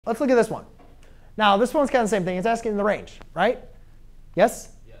Let's look at this one. Now, this one's kind of the same thing. It's asking the range, right? Yes?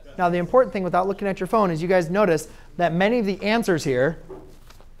 Yes? Now, the important thing without looking at your phone is you guys notice that many of the answers here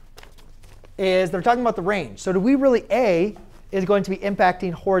is they're talking about the range. So do we really, A is going to be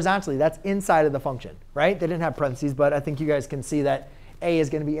impacting horizontally. That's inside of the function, right? They didn't have parentheses, but I think you guys can see that A is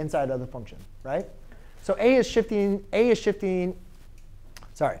going to be inside of the function, right? So A is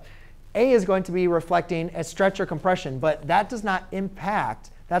going to be reflecting a stretch or compression, but that does not impact.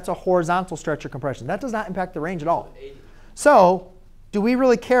 That's a horizontal stretch or compression. That does not impact the range at all. So do we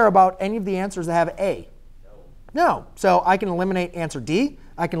really care about any of the answers that have A? No. So I can eliminate answer D,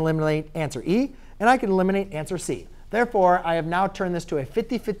 I can eliminate answer E, and I can eliminate answer C. Therefore, I have now turned this to a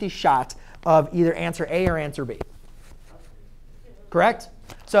 50-50 shot of either answer A or answer B. Correct?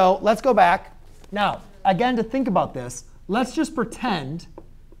 So let's go back. Now, again, to think about this, let's just pretend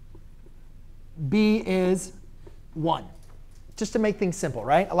B is 1. Just to make things simple,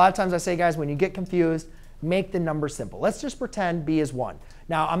 right? A lot of times I say, guys, when you get confused, make the number simple. Let's just pretend B is 1.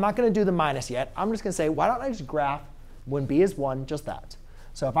 Now, I'm not going to do the minus yet. I'm just going to say, why don't I just graph when B is 1, just that.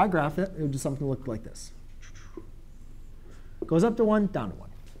 So if I graph it, it would do something look like this. Goes up to 1, down to 1.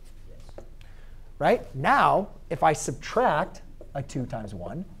 Right? Now, if I subtract a 2 times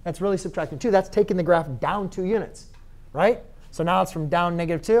 1, that's really subtracting 2. That's taking the graph down 2 units. Right? So now it's from down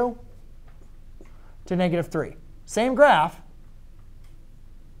 -2 to -3. Same graph,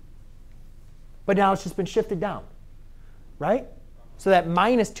 but now it's just been shifted down. Right? So that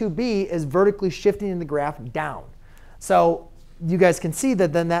 -2b is vertically shifting the graph down. So you guys can see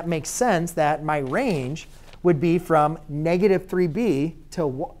that then that makes sense that my range would be from -3b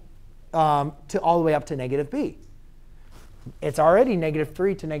to all the way up to -b. It's already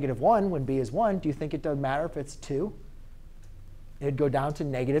 -3 to -1 when b is 1. Do you think it doesn't matter if it's 2? It'd go down to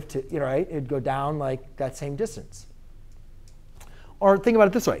 -2, right? It'd go down like that same distance. Or think about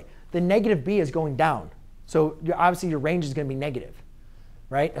it this way. The -b is going down. So obviously your range is going to be negative,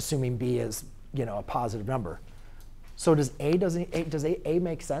 right? Assuming b is a positive number. So does A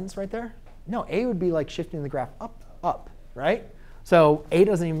make sense right there? No, A would be like shifting the graph up, right? So A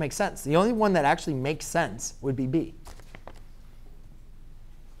doesn't even make sense. The only one that actually makes sense would be B.